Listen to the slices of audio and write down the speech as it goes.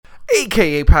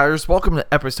AKA Padders, welcome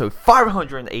to episode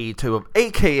 582 of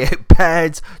AKA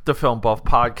Pads, the Film Buff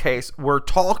Podcast. We're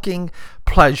talking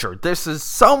pleasure. This is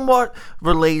somewhat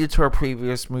related to our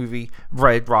previous movie,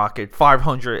 Red Rocket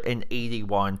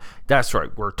 581. That's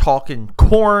right, we're talking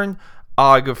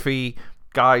pornography.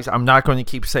 Guys, I'm not going to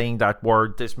keep saying that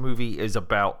word. This movie is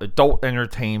about adult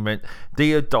entertainment,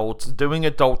 the adults doing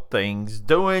adult things,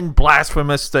 doing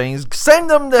blasphemous things,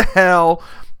 send them to hell.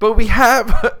 But we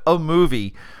have a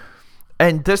movie,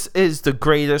 and this is the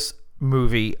greatest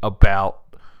movie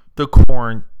about the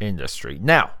porn industry.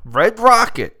 Now, Red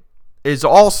Rocket is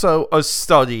also a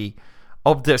study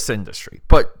of this industry,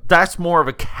 but that's more of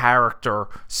a character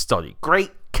study.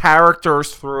 Great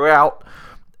characters throughout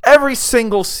every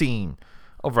single scene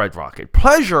of Red Rocket.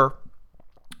 Pleasure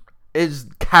is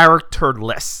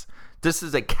characterless. This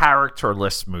is a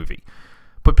characterless movie.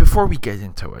 But before we get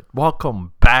into it,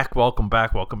 welcome back.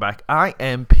 I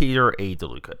am Peter A.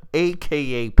 DeLuca,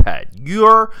 a.k.a. Pad,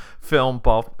 your film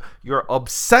buff, your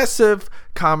obsessive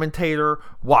commentator,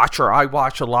 watcher. I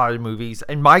watch a lot of movies,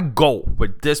 and my goal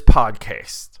with this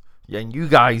podcast, and you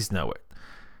guys know it,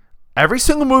 every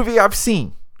single movie I've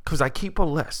seen, because I keep a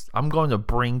list, I'm going to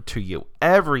bring to you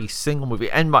every single movie.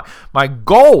 And my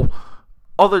goal,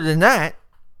 other than that,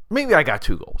 maybe I got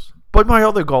two goals, but my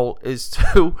other goal is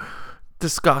to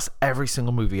discuss every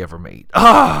single movie ever made.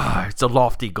 It's a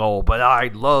lofty goal, but I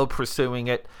love pursuing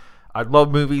it. I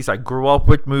love movies. I grew up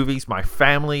with movies. My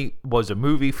family was a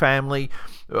movie family.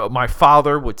 My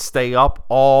father would stay up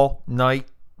all night,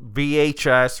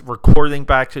 VHS, recording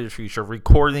Back to the Future,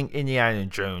 recording Indiana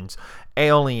Jones,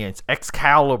 Aliens,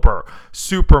 Excalibur,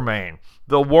 Superman,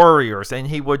 The Warriors, and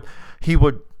he would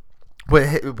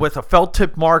with a felt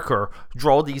tip marker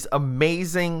draw these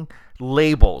amazing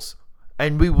labels.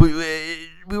 And we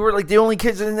were like the only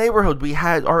kids in the neighborhood. We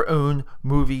had our own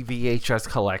movie VHS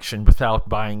collection without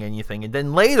buying anything. And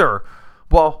then later,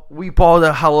 well, we bought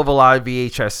a hell of a lot of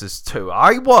VHSs too.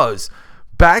 I was,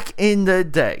 back in the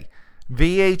day,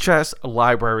 VHS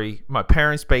library. My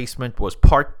parents' basement was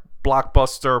part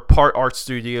Blockbuster, part art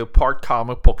studio, part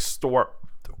comic book store.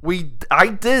 I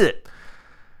did it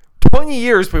 20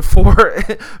 years before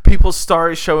people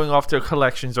started showing off their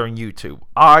collections on YouTube.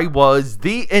 I was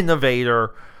the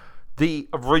innovator, the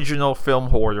original film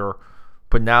hoarder.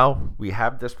 But now we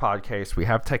have this podcast, we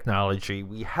have technology,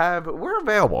 we're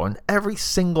available on every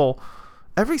single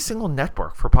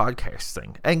network for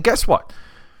podcasting. And guess what?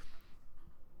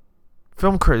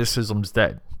 Film criticism's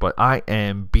dead, but I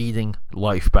am beating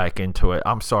life back into it.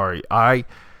 I'm sorry. I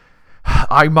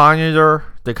monitor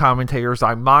the commentators.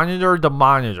 I monitor the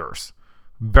monitors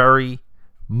very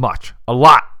much. A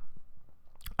lot.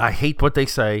 I hate what they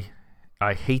say.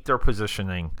 I hate their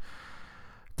positioning.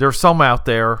 There's some out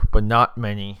there, but not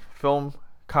many. Film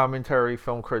commentary,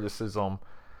 film criticism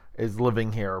is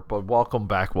living here. But welcome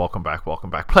back.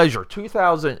 Pleasure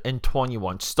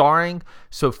 2021, starring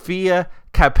Sophia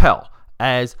Capel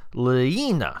as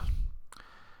Lena.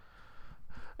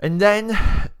 And then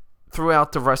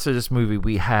throughout the rest of this movie,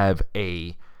 we have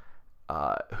a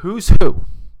who's who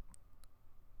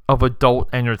of adult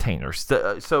entertainers.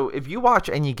 So if you watch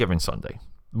Any Given Sunday,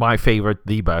 my favorite,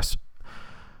 the best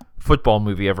football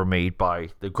movie ever made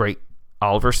by the great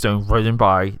Oliver Stone, written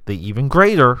by the even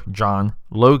greater John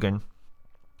Logan,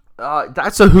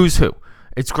 that's a who's who.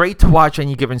 It's great to watch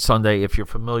Any Given Sunday if you're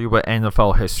familiar with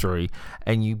NFL history,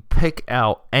 and you pick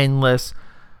out endless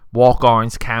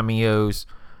walk-ons, cameos,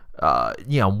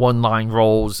 one-line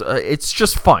roles. It's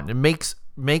just fun. It makes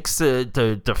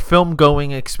the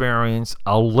film-going experience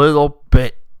a little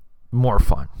bit more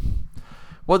fun.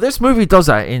 Well, this movie does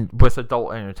that with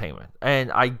adult entertainment. And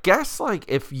I guess, like,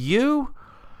 if you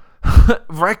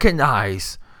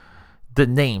recognize the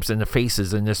names and the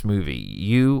faces in this movie,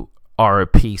 you are a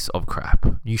piece of crap.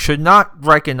 You should not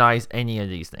recognize any of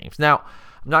these names. Now,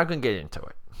 I'm not going to get into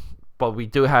it, but we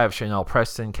do have Chanel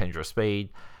Preston, Kendra Spade,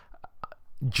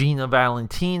 Gina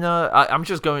Valentina. I'm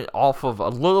just going off of a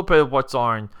little bit of what's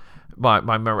on my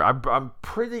memory. I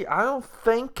don't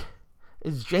think,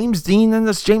 is James Dean in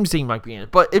this? James Dean might be in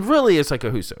it, but it really is like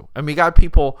a who's who. And we got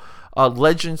people,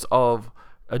 legends of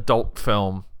adult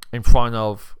film in front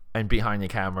of and behind the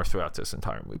camera throughout this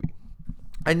entire movie.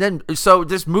 And then, so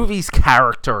this movie's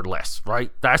characterless,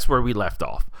 right? That's where we left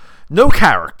off. No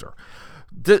character.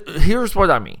 Here's what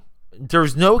I mean.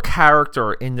 There's no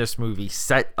character in this movie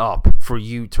set up for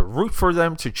you to root for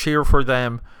them, to cheer for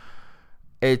them.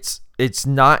 It's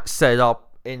not set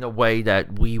up in a way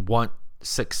that we want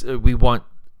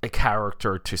a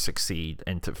character to succeed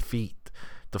and to defeat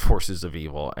the forces of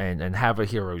evil and have a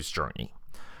hero's journey.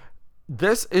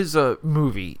 This is a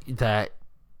movie that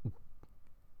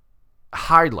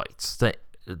highlights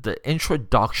the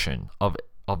introduction of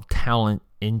talent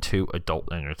into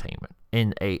adult entertainment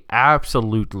in a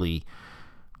absolutely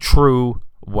true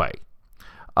way.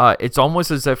 It's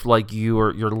almost as if like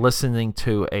you're listening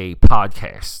to a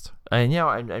podcast, and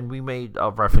and we made a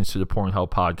reference to the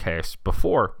Pornhub podcast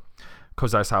before,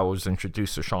 because that's how I was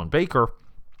introduced to Sean Baker.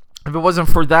 If it wasn't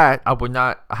for that, I would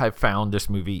not have found this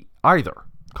movie either,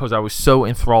 because I was so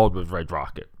enthralled with Red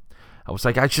Rocket. I was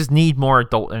like, I just need more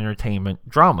adult entertainment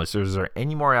dramas. Is there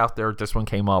any more out there? This one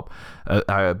came up.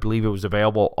 I believe it was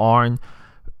available on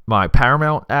my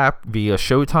Paramount app via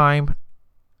Showtime.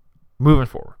 Moving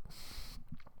forward.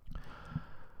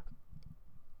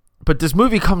 But this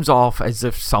movie comes off as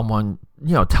if someone,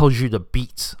 tells you the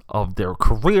beats of their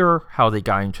career, how they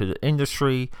got into the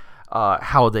industry,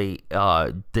 how they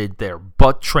did their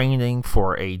butt training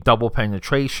for a double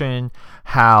penetration,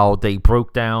 how they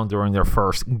broke down during their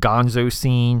first gonzo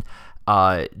scene,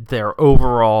 their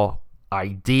overall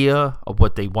idea of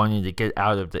what they wanted to get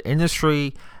out of the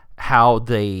industry, how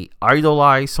they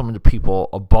idolized some of the people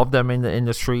above them in the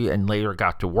industry and later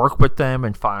got to work with them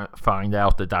and find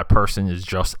out that person is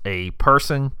just a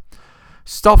person.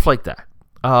 Stuff like that.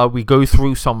 We go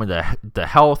through some of the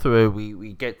health.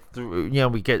 We get through,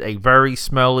 we get a very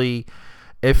smelly,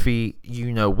 iffy,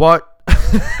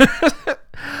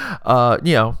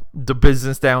 the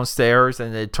business downstairs,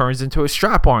 and it turns into a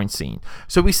strap-on scene.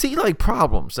 So we see like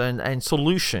problems and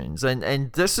solutions,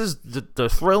 and this is the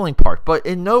thrilling part. But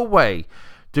in no way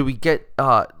do we get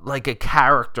like a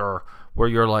character where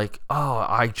you're like, oh,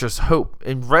 I just hope.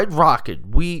 In Red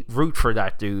Rocket, we root for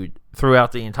that dude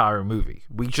throughout the entire movie.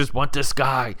 We just want this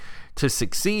guy to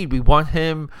succeed. We want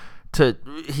him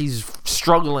he's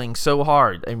struggling so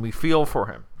hard, and we feel for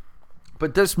him.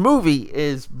 But this movie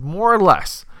is more or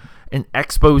less an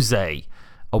expose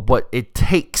of what it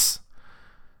takes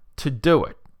to do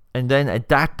it. And then at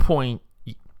that point,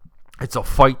 it's a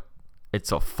fight.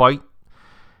 It's a fight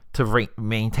to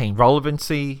maintain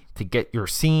relevancy, to get your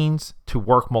scenes, to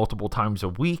work multiple times a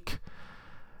week.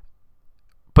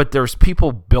 But there's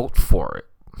people built for it.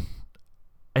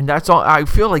 And that's all. I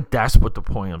feel like that's what the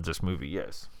point of this movie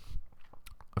is.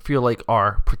 I feel like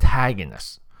our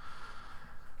protagonist,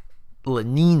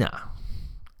 Lenina,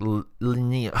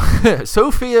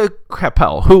 Sophia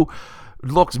Capel, who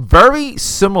looks very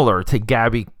similar to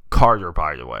Gabby Carter,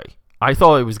 by the way. I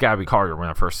thought it was Gabby Carter when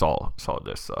I first saw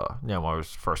this, when I was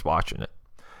first watching it.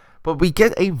 But we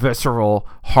get a visceral,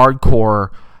 hardcore,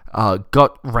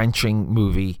 gut-wrenching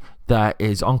movie that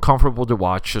is uncomfortable to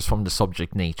watch just from the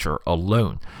subject nature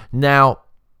alone. Now,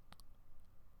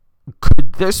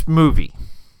 could this movie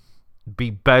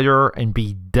be better and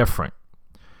be different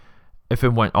if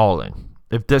it went all in?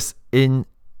 If this in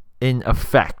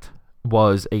effect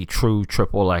was a true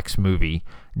XXX movie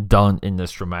done in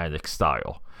this dramatic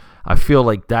style? I feel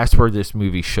like that's where this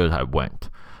movie should have went.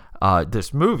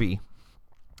 This movie,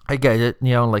 I get it,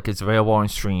 like it's available on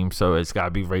stream, so it's got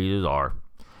to be rated R.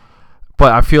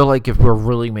 But I feel like if we're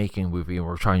really making a movie and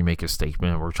we're trying to make a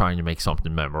statement and we're trying to make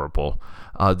something memorable,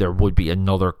 there would be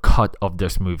another cut of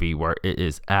this movie where it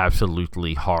is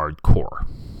absolutely hardcore.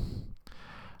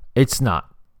 It's not.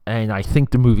 And I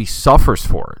think the movie suffers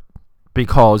for it.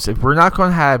 Because if we're not going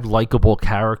to have likable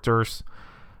characters,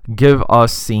 give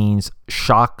us scenes,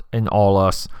 shock and awe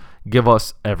us, give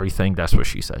us everything. That's what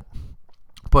she said.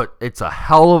 But it's a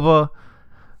hell of a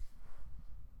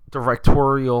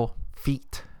directorial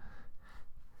feat.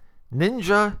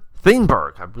 Ninja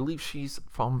Thunberg, I believe she's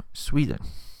from Sweden.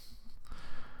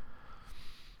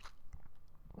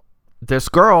 This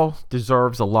girl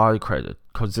deserves a lot of credit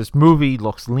because this movie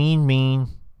looks lean, mean,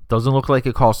 doesn't look like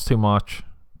it costs too much.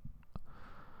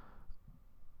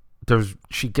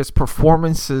 She gets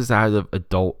performances out of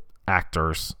adult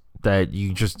actors that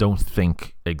you just don't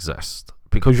think exist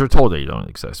because you're told they don't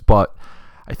exist. But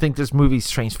I think this movie's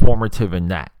transformative in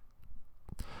that.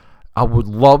 I would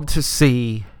love to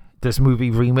see this movie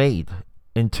remade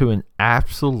into an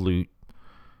absolute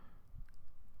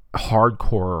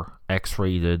hardcore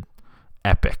X-rated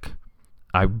epic.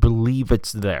 I believe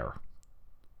it's there.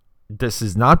 This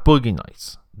is not Boogie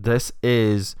Nights. This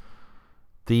is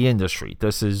the industry.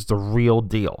 This is the real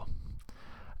deal.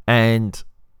 And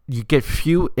you get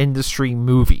few industry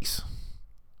movies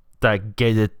that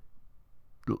get it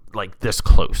like this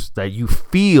close, that you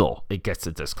feel it gets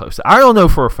it this close. I don't know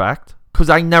for a fact because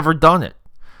I never done it,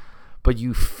 but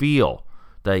you feel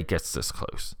that it gets this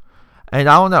close. And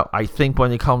I don't know. I think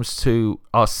when it comes to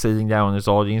us sitting down as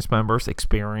audience members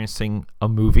experiencing a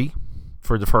movie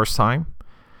for the first time,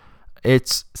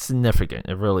 it's significant.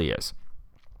 It really is.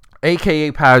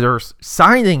 AKA Patters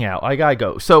signing out. I gotta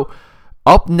go. So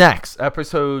up next,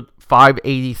 episode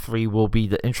 583 will be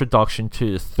the introduction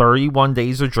to the 31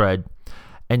 Days of Dread.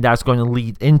 And that's going to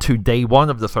lead into day one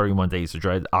of the 31 Days of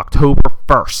Dread, October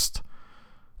 1st.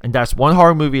 And that's one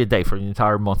horror movie a day for the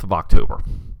entire month of October.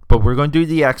 But we're going to do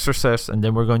The Exorcist, and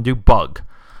then we're going to do Bug.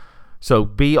 So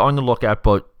be on the lookout.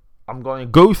 But I'm going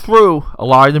to go through a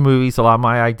lot of the movies, a lot of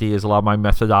my ideas, a lot of my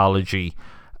methodology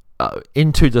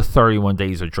into the 31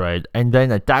 Days of Dread. And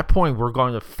then at that point, we're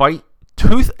going to fight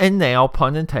tooth and nail,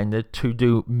 pun intended, to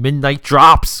do midnight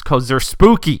drops because they're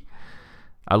spooky.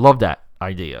 I love that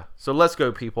idea. So let's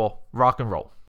go, people. Rock and roll.